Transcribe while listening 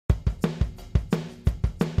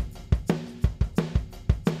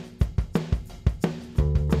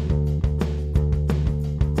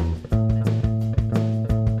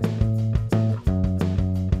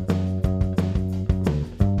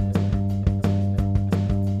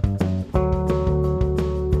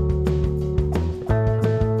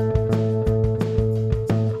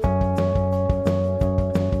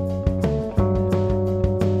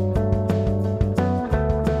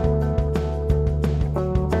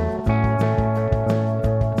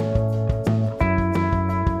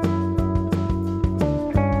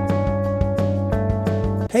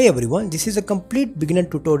Hey everyone, this is a complete beginner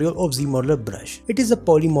tutorial of ZModeler brush. It is a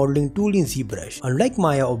polymodeling tool in ZBrush. Unlike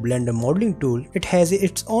Maya or Blender modeling tool, it has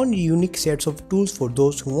its own unique sets of tools for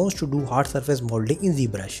those who wants to do hard surface modeling in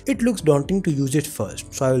ZBrush. It looks daunting to use it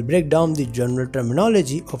first, so I will break down the general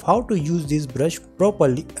terminology of how to use this brush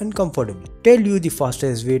properly and comfortably. Tell you the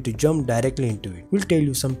fastest way to jump directly into it. We'll tell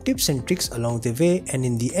you some tips and tricks along the way, and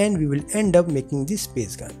in the end we will end up making this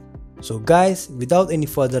Spacegun. So guys, without any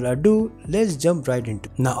further ado, let's jump right into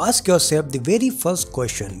it. Now ask yourself the very first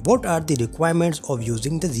question: what are the requirements of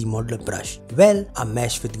using the ZModeler brush? Well, a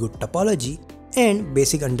mesh with good topology and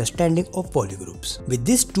basic understanding of polygroups. With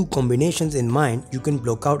these two combinations in mind, you can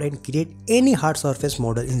block out and create any hard surface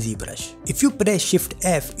model in ZBrush. If you press Shift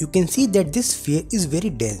F, you can see that this sphere is very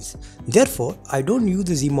dense. Therefore, I don't use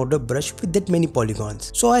the ZModeler brush with that many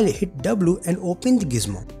polygons. So I'll hit W and open the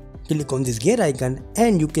gizmo. Click on this gear icon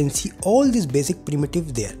and you can see all these basic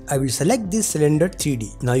primitives there. I will select this cylinder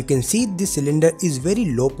 3D. Now you can see this cylinder is very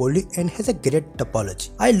low poly and has a great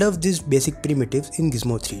topology. I love these basic primitives in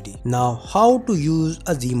Gizmo 3D. Now how to use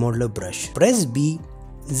a ZModeler brush? Press B,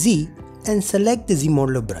 Z and select the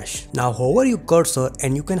ZModeler brush. Now hover your cursor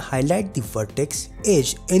and you can highlight the vertex,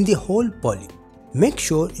 edge and the whole poly. Make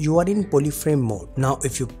sure you are in polyframe mode. Now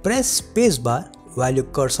if you press spacebar while your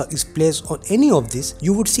cursor is placed on any of this,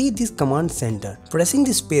 you would see this command center. Pressing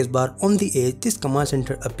the spacebar on the edge, this command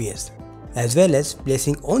center appears. As well as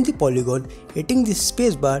placing on the polygon, hitting the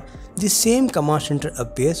spacebar, the same command center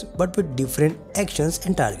appears but with different actions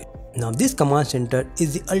and target. Now this command center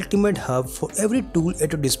is the ultimate hub for every tool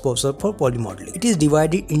at your disposal for polymodeling. It is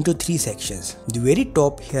divided into 3 sections. The very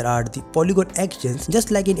top here are the polygon actions.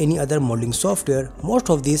 Just like in any other modeling software, most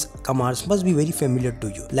of these commands must be very familiar to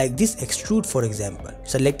you. Like this extrude for example.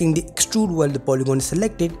 Selecting the extrude while the polygon is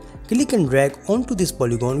selected, click and drag onto this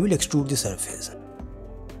polygon will extrude the surface.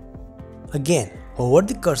 Again, hover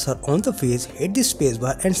the cursor on the face, hit the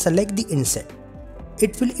spacebar and select the inset.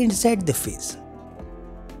 It will inset the face.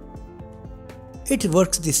 It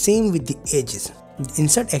works the same with the edges. The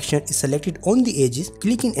insert action is selected on the edges,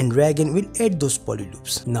 clicking and dragging will add those poly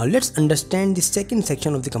loops. Now let's understand the second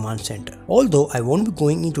section of the command center. Although I won't be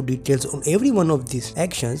going into details on every one of these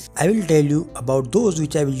actions, I will tell you about those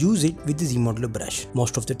which I will use it with the ZModeler brush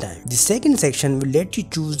most of the time. The second section will let you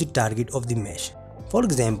choose the target of the mesh. For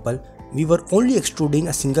example, we were only extruding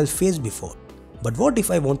a single face before. But what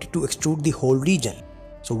if I wanted to extrude the whole region?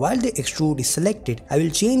 So while the extrude is selected, I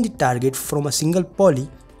will change the target from a single poly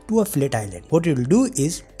to a flat island. What it will do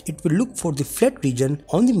is, it will look for the flat region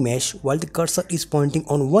on the mesh while the cursor is pointing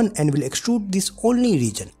on one and will extrude this only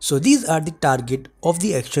region. So these are the target of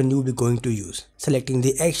the action you will be going to use. Selecting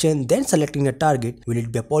the action, then selecting the target. Will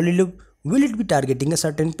it be a poly loop? Will it be targeting a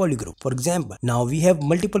certain polygroup? For example, now we have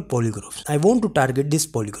multiple polygroups. I want to target this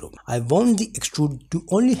polygroup. I want the extrude to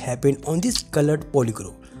only happen on this colored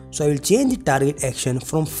polygroup. So I will change the target action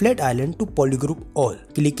from flat island to polygroup all.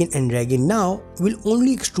 Clicking and dragging now will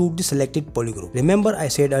only extrude the selected polygroup. Remember I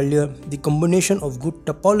said earlier, the combination of good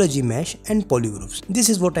topology mesh and polygroups. This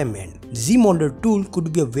is what I meant. The ZModeler tool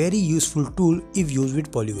could be a very useful tool if used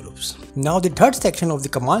with polygroups. Now the third section of the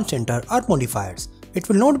command center are modifiers. It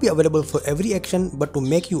will not be available for every action, but to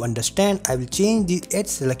make you understand, I will change the edge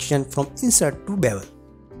selection from insert to bevel.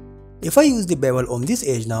 If I use the bevel on this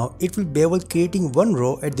edge now, it will bevel creating one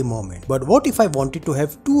row at the moment. But what if I wanted to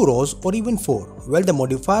have 2 rows or even 4? Well, the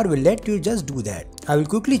modifier will let you just do that. I will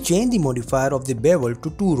quickly change the modifier of the bevel to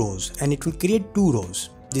 2 rows and it will create 2 rows.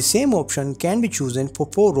 The same option can be chosen for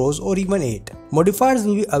 4 rows or even 8. Modifiers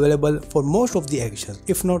will be available for most of the actions,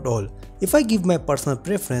 if not all. If I give my personal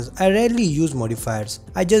preference, I rarely use modifiers.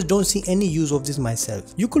 I just don't see any use of this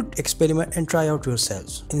myself. You could experiment and try out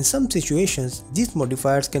yourselves. In some situations, these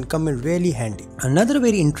modifiers can come in really handy. Another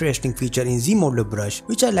very interesting feature in ZModeler brush,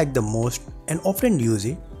 which I like the most and often use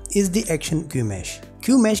it, is the action QMesh.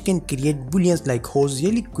 QMesh can create booleans like holes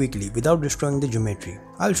really quickly without destroying the geometry.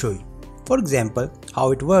 I'll show you. For example,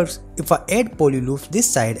 how it works if I add poly loops this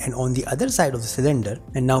side and on the other side of the cylinder,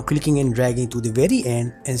 and now clicking and dragging to the very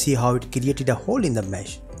end and see how it created a hole in the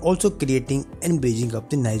mesh, also creating and bridging up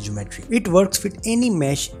the nice geometry. It works with any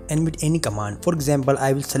mesh and with any command. For example,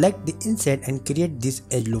 I will select the inset and create these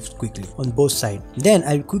edge loops quickly on both sides. Then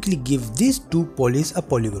I will quickly give these 2 polys a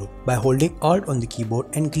polygroup by holding Alt on the keyboard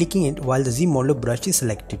and clicking it while the ZModeler brush is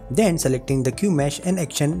selected. Then selecting the QMesh and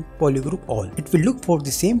action polygroup all. It will look for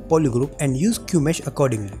the same polygroup and use QMesh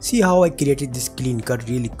accordingly. See how I created this clean cut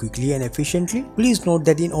really quickly and efficiently? Please note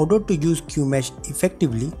that in order to use QMesh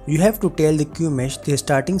effectively, you have to tell the QMesh the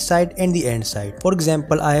starting starting side and the end side. For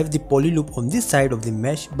example, I have the poly loop on this side of the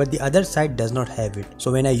mesh but the other side does not have it.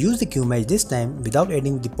 So when I use the Q mesh this time without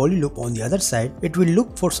adding the poly loop on the other side, it will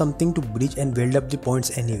look for something to bridge and weld up the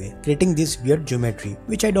points anyway, creating this weird geometry,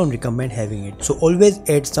 which I don't recommend having it. So always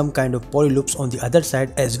add some kind of poly loops on the other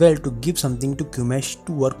side as well to give something to Q mesh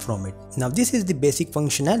to work from it. Now this is the basic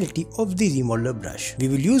functionality of the ZModeler brush. We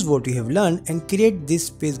will use what we have learned and create this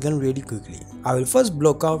space gun really quickly. I will first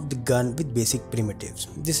block out the gun with basic primitives.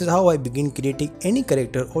 This is how I begin creating any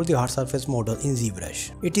character or the hard surface model in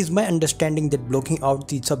ZBrush. It is my understanding that blocking out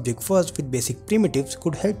the subject first with basic primitives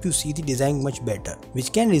could help you see the design much better,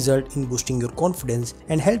 which can result in boosting your confidence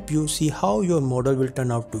and help you see how your model will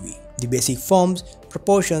turn out to be. The basic forms,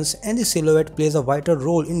 proportions and the silhouette plays a vital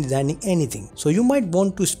role in designing anything, so you might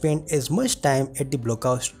want to spend as much time at the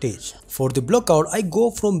blockout stage. For the blockout, I go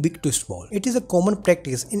from big to small. It is a common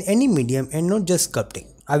practice in any medium and not just sculpting.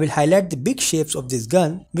 I will highlight the big shapes of this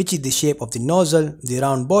gun, which is the shape of the nozzle, the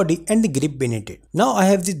round body and the grip beneath it. Now I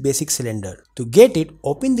have this basic cylinder. To get it,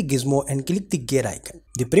 open the gizmo and click the gear icon.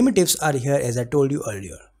 The primitives are here as I told you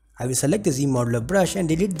earlier. I will select the ZModeler brush and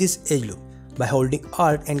delete this edge loop by holding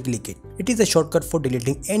Alt and click it. It is a shortcut for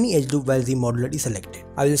deleting any edge loop while ZModeler is selected.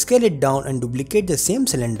 I will scale it down and duplicate the same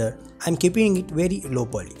cylinder. I am keeping it very low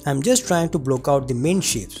poly. I am just trying to block out the main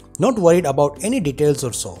shapes, not worried about any details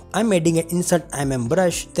or so. I am adding an insert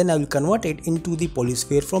brush, then I will convert it into the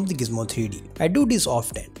polysphere from the Gizmo 3D. I do this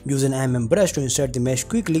often. Use an brush to insert the mesh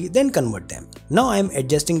quickly, then convert them. Now I am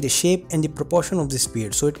adjusting the shape and the proportion of the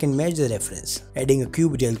speed so it can match the reference. Adding a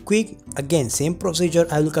cube real quick, again same procedure,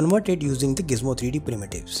 I will convert it using the Gizmo 3D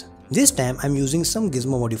primitives. This time I am using some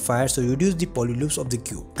gizmo modifiers to reduce the poly loops of the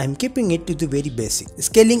cube. I am keeping it to the very basic,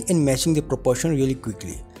 scaling and matching the proportion really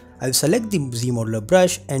quickly. I will select the ZModeler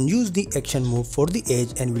brush and use the action move for the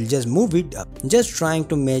edge and will just move it up, just trying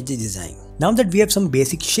to match the design. Now that we have some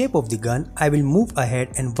basic shape of the gun, I will move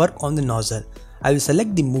ahead and work on the nozzle. I will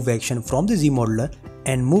select the move action from the ZModeler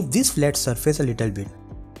and move this flat surface a little bit.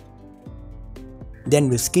 Then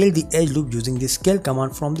we'll scale the edge loop using the scale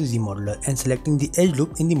command from the ZModeler and selecting the edge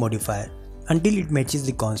loop in the modifier until it matches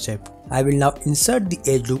the concept. I will now insert the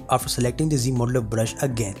edge loop after selecting the ZModeler brush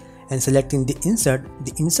again and selecting the insert.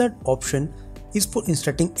 The insert option is for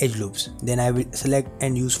inserting edge loops. Then I will select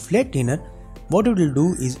and use flat inner. What it will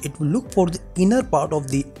do is it will look for the inner part of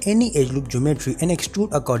the any edge loop geometry and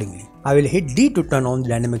extrude accordingly. I will hit D to turn on the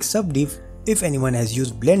dynamic subdiv. If anyone has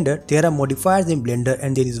used Blender, there are modifiers in Blender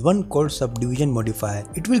and there is one called subdivision modifier.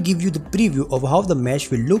 It will give you the preview of how the mesh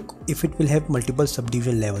will look if it will have multiple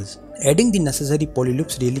subdivision levels, adding the necessary poly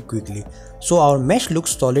loops really quickly, so our mesh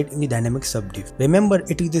looks solid in the dynamic subdiv. Remember,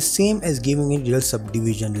 it is the same as giving it real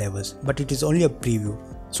subdivision levels, but it is only a preview.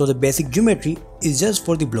 So the basic geometry is just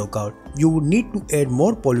for the blockout. You would need to add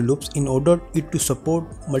more poly loops in order it to support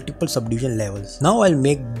multiple subdivision levels. Now I'll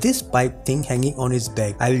make this pipe thing hanging on its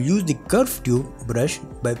back. I will use the curve tube brush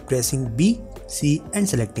by pressing B, C and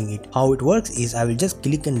selecting it. How it works is I will just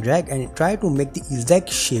click and drag and try to make the exact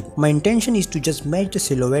shape. My intention is to just match the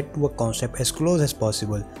silhouette to a concept as close as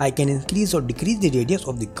possible. I can increase or decrease the radius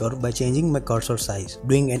of the curve by changing my cursor size,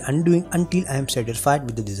 doing and undoing until I am satisfied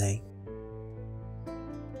with the design.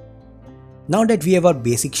 Now that we have our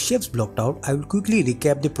basic shapes blocked out, I will quickly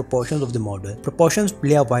recap the proportions of the model. Proportions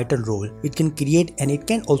play a vital role. It can create and it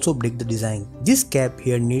can also break the design. This cap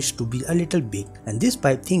here needs to be a little big and this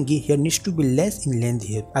pipe thingy here needs to be less in length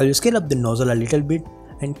here. I will scale up the nozzle a little bit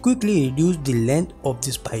and quickly reduce the length of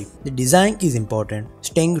this pipe. The design is important.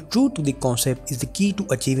 Staying true to the concept is the key to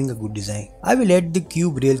achieving a good design. I will add the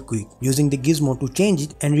cube real quick, using the gizmo to change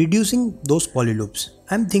it and reducing those poly loops.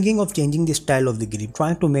 I am thinking of changing the style of the grip,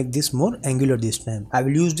 trying to make this more angular this time. I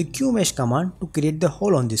will use the Q mesh command to create the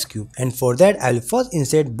hole on this cube, and for that I will first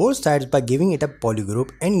insert both sides by giving it a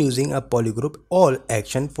polygroup and using a polygroup all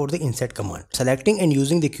action for the insert command. Selecting and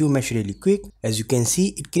using the Q mesh really quick. As you can see,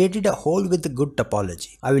 it created a hole with a good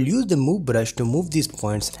topology. I will use the move brush to move these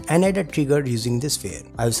points and add a trigger using the sphere.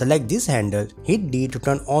 I will select this handle, hit D to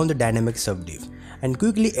turn on the dynamic subdiv, and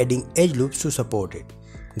quickly adding edge loops to support it.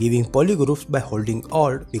 Giving polygroups by holding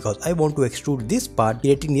Alt because I want to extrude this part,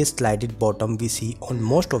 creating a slided bottom we see on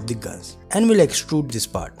most of the guns, and will extrude this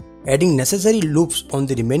part. Adding necessary loops on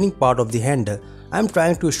the remaining part of the handle, I am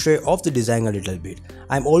trying to stray off the design a little bit.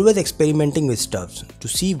 I am always experimenting with stuffs to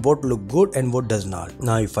see what look good and what does not.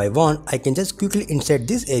 Now if I want, I can just quickly insert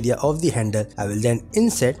this area of the handle. I will then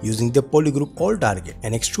insert using the polygroup all target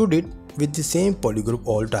and extrude it with the same polygroup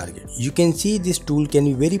all target. You can see this tool can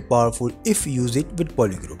be very powerful if you use it with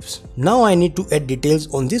polygroups. Now I need to add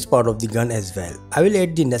details on this part of the gun as well. I will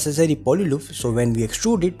add the necessary polyloops so when we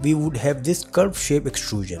extrude it, we would have this curved shape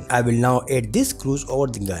extrusion. I will now add this screws over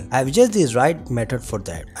the gun. I have just the right method for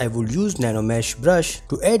that. I will use nanomesh brush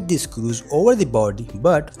to add the screws over the body,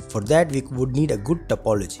 but for that we would need a good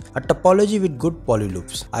topology. A topology with good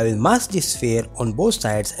polyloops. I will mask the sphere on both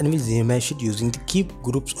sides and will ZMesh it using the keep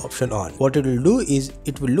groups option on. What it will do is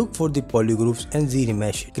it will look for the polygroups and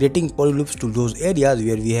ZMesh it, creating polyloops to those areas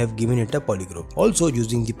where we have given it a polygroup. Also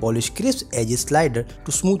using the polish crisp edges slider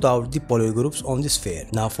to smooth out the polygroups on the sphere.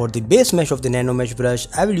 Now for the base mesh of the nanomesh brush,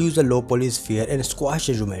 I will use a low poly sphere and squash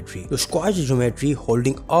the geometry. To squash the geometry,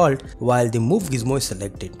 holding Alt while the move gizmo is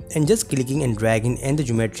selected and just clicking and dragging, and the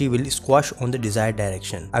geometry will squash on the desired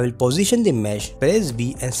direction. I will position the mesh, press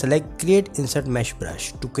B and select create insert mesh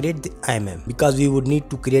brush to create the IMM, because we would need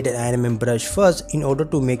to create an IMM brush first in order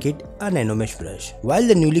to make it a nanomesh brush. While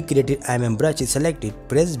the newly created IMM brush is selected,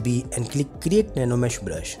 press B and click create nanomesh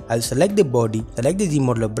brush. I will select the body, select the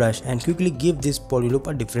ZModeler brush and quickly give this polyloop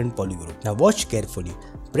a different polygroup. Now watch carefully.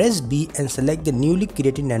 Press B and select the newly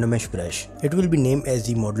created nanomesh brush. It will be named as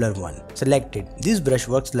ZModeler 1. Selected. This brush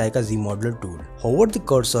works like a ZModeler tool. Hover the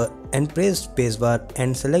cursor and press spacebar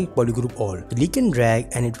and select polygroup all. Click and drag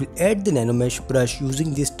and it will add the nanomesh brush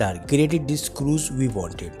using this target. Created the screws we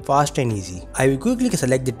wanted. Fast and easy. I will quickly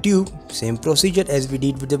select the tube. Same procedure as we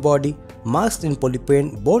did with the body. Mask and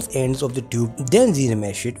polypaint both ends of the tube, then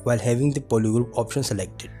ZMesh it while having the polygroup option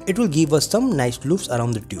selected. It will give us some nice loops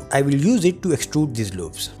around the tube. I will use it to extrude these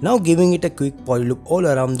loops. Now giving it a quick polyloop all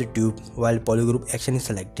around the tube while polygroup action is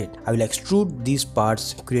selected. I will extrude these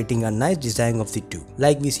parts, creating a nice design of the tube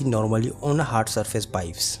like we see normally on a hard surface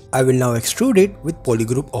pipes. I will now extrude it with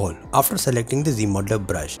polygroup all after selecting the ZModeler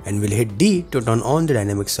brush and will hit D to turn on the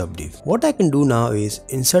dynamic subdiv. What I can do now is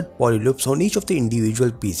insert polyloops on each of the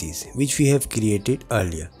individual pieces which we have created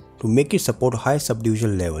earlier to make it support high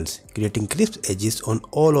subdivision levels, creating crisp edges on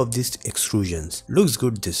all of these extrusions. Looks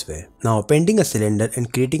good this way. Now appending a cylinder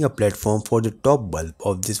and creating a platform for the top bulb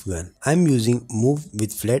of this gun. I am using move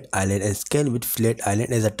with flat island and scale with flat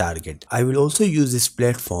island as a target. I will also use this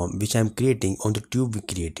platform which I am creating on the tube we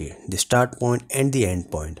created, the start point and the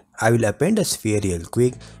end point. I will append a sphere real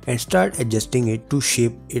quick and start adjusting it to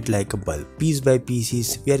shape it like a bulb. Piece by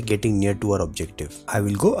pieces, we are getting near to our objective. I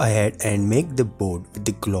will go ahead and make the board with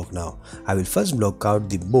the clock now. I will first block out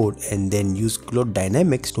the board and then use clock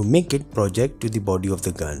dynamics to make it project to the body of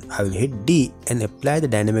the gun. I will hit D and apply the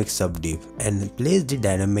dynamic subdiv and place the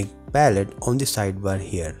dynamic palette on the sidebar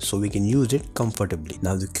here so we can use it comfortably.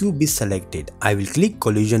 Now the cube is selected. I will click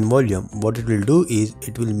collision volume. What it will do is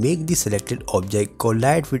it will make the selected object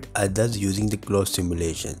collide with others using the close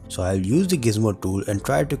simulation. So I will use the gizmo tool and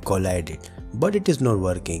try to collide it, but it is not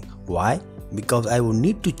working. Why? Because I will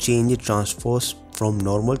need to change the transpose from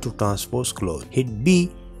normal to transpose close. Hit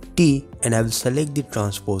B, T and I will select the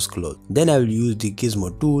transpose close. Then I will use the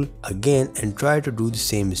gizmo tool again and try to do the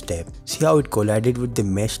same step. See how it collided with the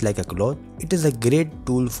mesh like a cloth? It is a great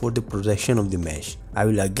tool for the projection of the mesh. I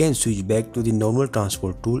will again switch back to the normal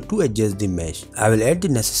transport tool to adjust the mesh. I will add the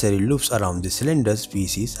necessary loops around the cylinder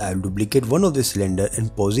pieces. I will duplicate one of the cylinder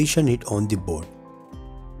and position it on the board.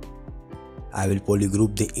 I will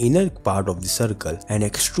polygroup the inner part of the circle and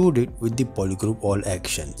extrude it with the polygroup all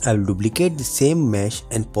action. I will duplicate the same mesh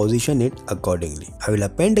and position it accordingly. I will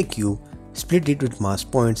append a cube, split it with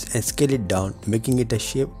mask points and scale it down, making it a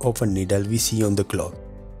shape of a needle we see on the clock.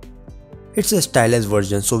 It's a stylized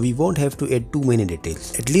version, so we won't have to add too many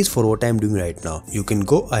details, at least for what I'm doing right now. You can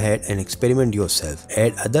go ahead and experiment yourself,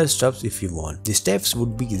 add other stuffs if you want. The steps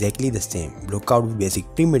would be exactly the same. Block out with basic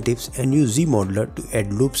primitives and use ZModeler to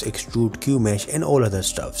add loops, extrude, Q mesh and all other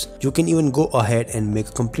stuffs. You can even go ahead and make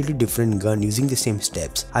a completely different gun using the same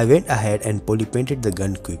steps. I went ahead and poly painted the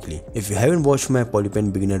gun quickly. If you haven't watched my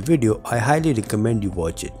polypaint beginner video, I highly recommend you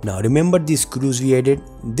watch it. Now remember these screws we added?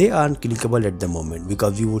 They aren't clickable at the moment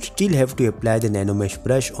because we would still have to apply the nanomesh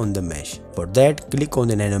brush on the mesh. For that, click on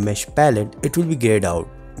the nanomesh palette. It will be grayed out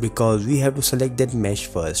because we have to select that mesh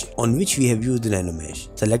first on which we have used the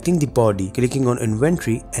nanomesh. Selecting the body, clicking on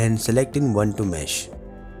inventory and selecting one to mesh.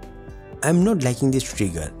 I'm not liking this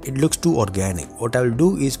trigger, it looks too organic. What I will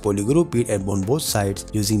do is polygroup it on both sides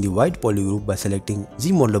using the white polygroup by selecting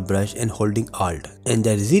ZModeler brush and holding Alt, and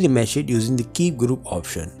then ZMesh it using the keep group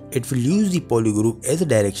option. It will use the polygroup as a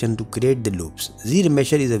direction to create the loops.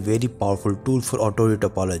 ZMesher is a very powerful tool for auto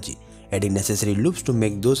topology, adding necessary loops to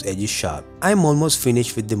make those edges sharp. I am almost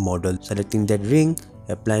finished with the model, selecting that ring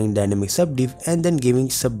applying dynamic subdiv and then giving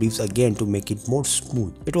subdivs again to make it more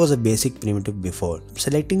smooth. It was a basic primitive before.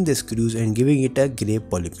 Selecting the screws and giving it a grey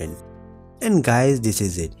polypen. And guys, this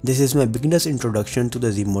is it. This is my beginner's introduction to the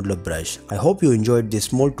ZModeler brush. I hope you enjoyed this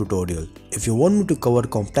small tutorial. If you want me to cover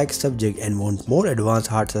complex subject and want more advanced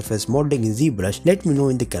hard surface modeling in ZBrush, let me know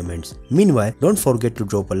in the comments. Meanwhile, don't forget to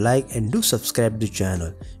drop a like and do subscribe to the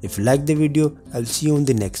channel. If you like the video, I'll see you on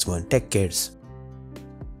the next one. Take care.